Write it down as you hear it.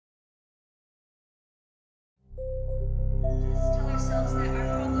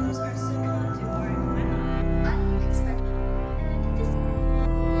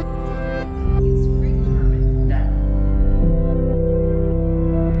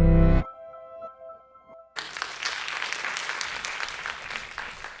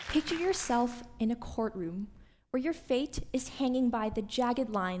Picture yourself in a courtroom where your fate is hanging by the jagged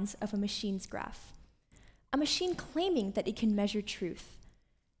lines of a machine's graph. A machine claiming that it can measure truth,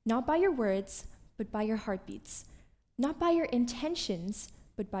 not by your words, but by your heartbeats, not by your intentions,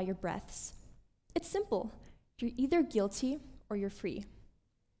 but by your breaths. It's simple. You're either guilty or you're free.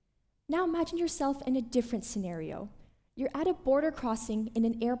 Now imagine yourself in a different scenario. You're at a border crossing in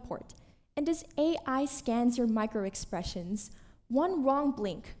an airport, and as AI scans your micro-expressions, one wrong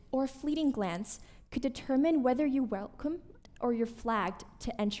blink or a fleeting glance could determine whether you're welcome or you're flagged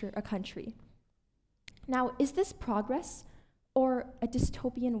to enter a country. Now, is this progress or a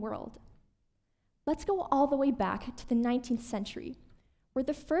dystopian world? Let's go all the way back to the 19th century, where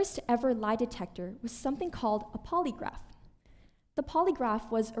the first ever lie detector was something called a polygraph. The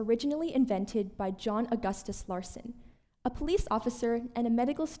polygraph was originally invented by John Augustus Larson, a police officer and a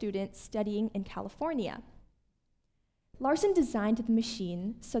medical student studying in California. Larson designed the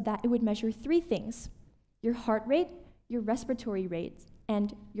machine so that it would measure three things: your heart rate, your respiratory rate,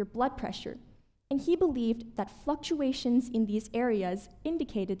 and your blood pressure. And he believed that fluctuations in these areas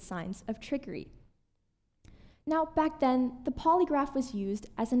indicated signs of trickery. Now, back then, the polygraph was used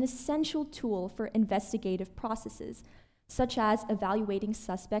as an essential tool for investigative processes, such as evaluating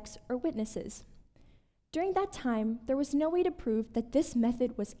suspects or witnesses. During that time, there was no way to prove that this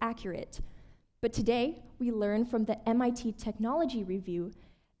method was accurate. But today, we learn from the MIT Technology Review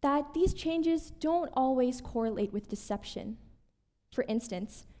that these changes don't always correlate with deception. For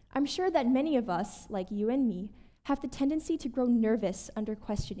instance, I'm sure that many of us, like you and me, have the tendency to grow nervous under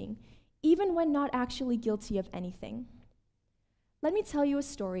questioning, even when not actually guilty of anything. Let me tell you a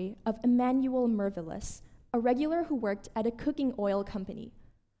story of Emmanuel Mervelis, a regular who worked at a cooking oil company.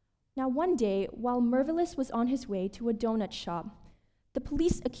 Now, one day, while Mervelis was on his way to a donut shop, the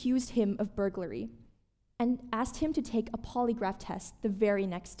police accused him of burglary and asked him to take a polygraph test the very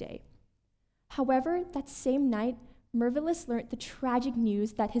next day. However, that same night, Mervelis learned the tragic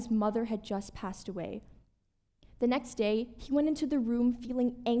news that his mother had just passed away. The next day, he went into the room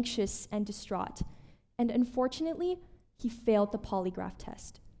feeling anxious and distraught, and unfortunately, he failed the polygraph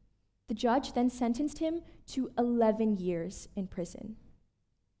test. The judge then sentenced him to 11 years in prison.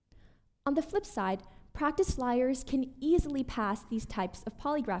 On the flip side, practiced liars can easily pass these types of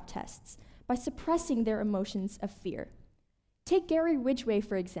polygraph tests by suppressing their emotions of fear. Take Gary Ridgway,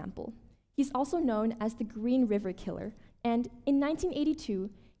 for example. He's also known as the Green River Killer, and in 1982,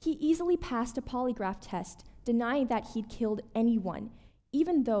 he easily passed a polygraph test denying that he'd killed anyone,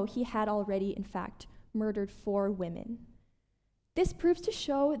 even though he had already, in fact, murdered 4 women. This proves to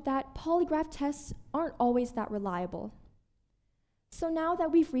show that polygraph tests aren't always that reliable. So now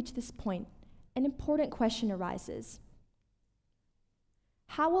that we've reached this point, an important question arises.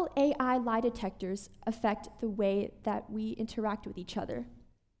 How will AI lie detectors affect the way that we interact with each other?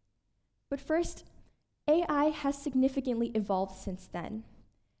 But first, AI has significantly evolved since then.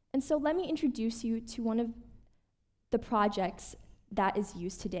 And so let me introduce you to one of the projects that is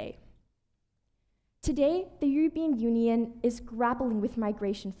used today. Today, the European Union is grappling with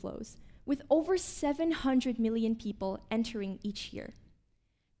migration flows, with over 700 million people entering each year.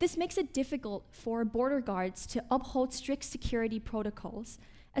 This makes it difficult for border guards to uphold strict security protocols,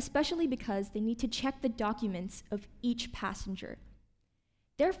 especially because they need to check the documents of each passenger.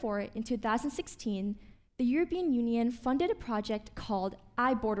 Therefore, in 2016, the European Union funded a project called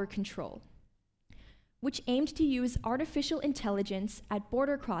iBorder Control, which aimed to use artificial intelligence at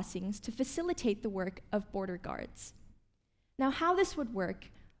border crossings to facilitate the work of border guards. Now, how this would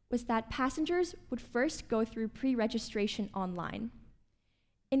work was that passengers would first go through pre-registration online,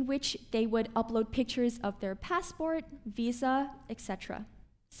 in which they would upload pictures of their passport, visa, etc.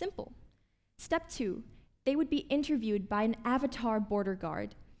 Simple. Step 2, they would be interviewed by an avatar border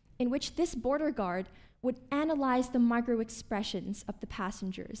guard, in which this border guard would analyze the micro-expressions of the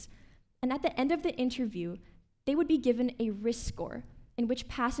passengers. And at the end of the interview, they would be given a risk score, in which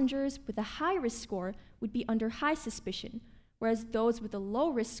passengers with a high risk score would be under high suspicion, whereas those with a low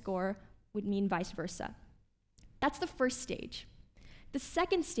risk score would mean vice versa. That's the first stage. The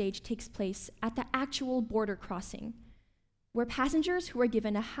second stage takes place at the actual border crossing, where passengers who are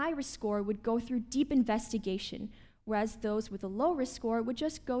given a high risk score would go through deep investigation, whereas those with a low risk score would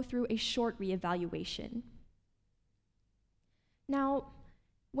just go through a short reevaluation. Now,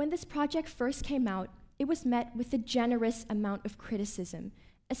 when this project first came out, it was met with a generous amount of criticism,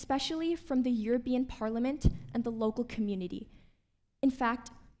 especially from the European Parliament and the local community. In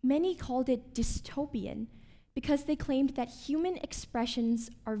fact, many called it dystopian because they claimed that human expressions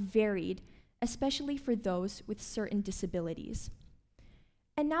are varied, especially for those with certain disabilities.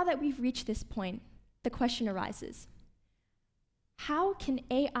 And now that we've reached this point, the question arises: How can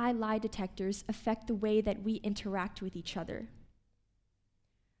AI lie detectors affect the way that we interact with each other?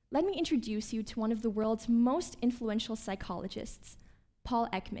 Let me introduce you to one of the world's most influential psychologists, Paul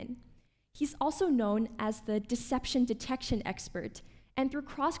Ekman. He's also known as the deception detection expert, and through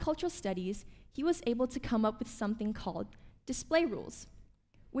cross-cultural studies, he was able to come up with something called display rules,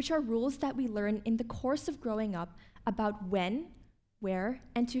 which are rules that we learn in the course of growing up about when, where,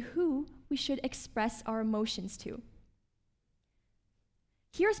 and to who we should express our emotions to.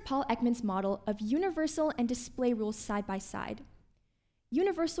 Here's Paul Ekman's model of universal and display rules side by side.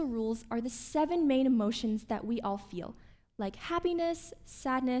 Universal rules are the 7 main emotions that we all feel, like happiness,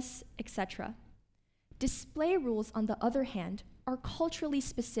 sadness, etc. Display rules, on the other hand, are culturally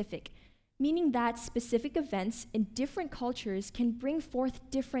specific, meaning that specific events in different cultures can bring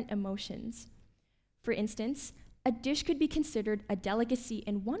forth different emotions. For instance, a dish could be considered a delicacy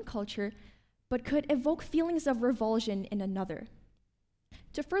in one culture, but could evoke feelings of revulsion in another.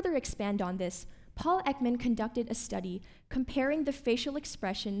 To further expand on this, Paul Ekman conducted a study comparing the facial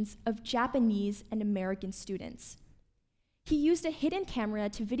expressions of Japanese and American students. He used a hidden camera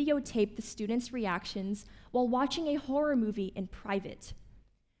to videotape the students' reactions while watching a horror movie in private.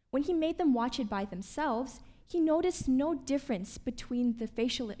 When he made them watch it by themselves, he noticed no difference between the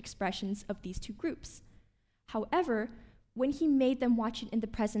facial expressions of these two groups. However, when he made them watch it in the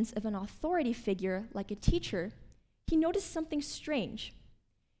presence of an authority figure, like a teacher, he noticed something strange.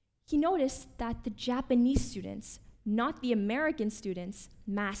 He noticed that the Japanese students, not the American students,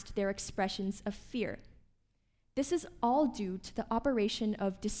 masked their expressions of fear. This is all due to the operation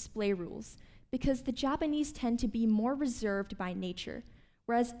of display rules, because the Japanese tend to be more reserved by nature,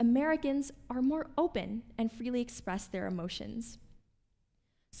 whereas Americans are more open and freely express their emotions.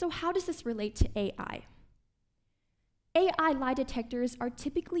 So how does this relate to AI? AI lie detectors are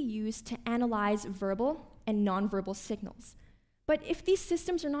typically used to analyze verbal and nonverbal signals. But if these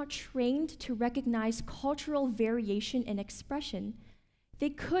systems are not trained to recognize cultural variation in expression, they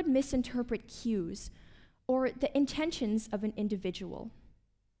could misinterpret cues or the intentions of an individual.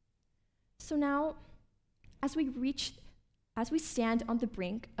 So now, as we stand on the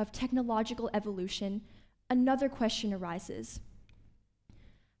brink of technological evolution, another question arises.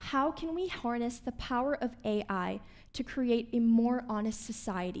 How can we harness the power of AI to create a more honest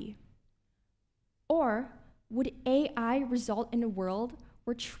society? Or would AI result in a world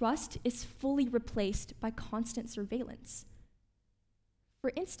where trust is fully replaced by constant surveillance?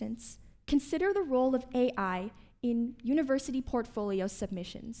 For instance, consider the role of AI in university portfolio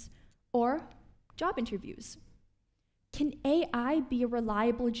submissions or job interviews. Can AI be a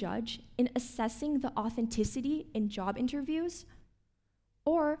reliable judge in assessing the authenticity in job interviews?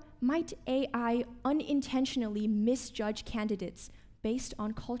 Or might AI unintentionally misjudge candidates based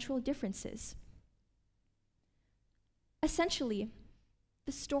on cultural differences? Essentially,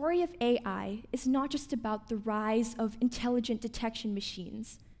 the story of AI is not just about the rise of intelligent detection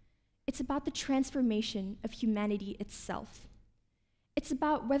machines. It's about the transformation of humanity itself. It's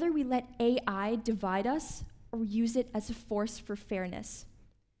about whether we let AI divide us or use it as a force for fairness.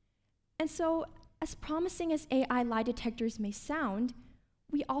 And so, as promising as AI lie detectors may sound,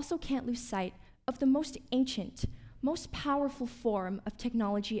 we also can't lose sight of the most ancient, most powerful form of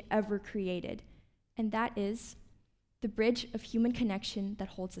technology ever created, and that is the bridge of human connection that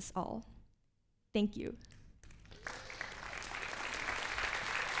holds us all. Thank you.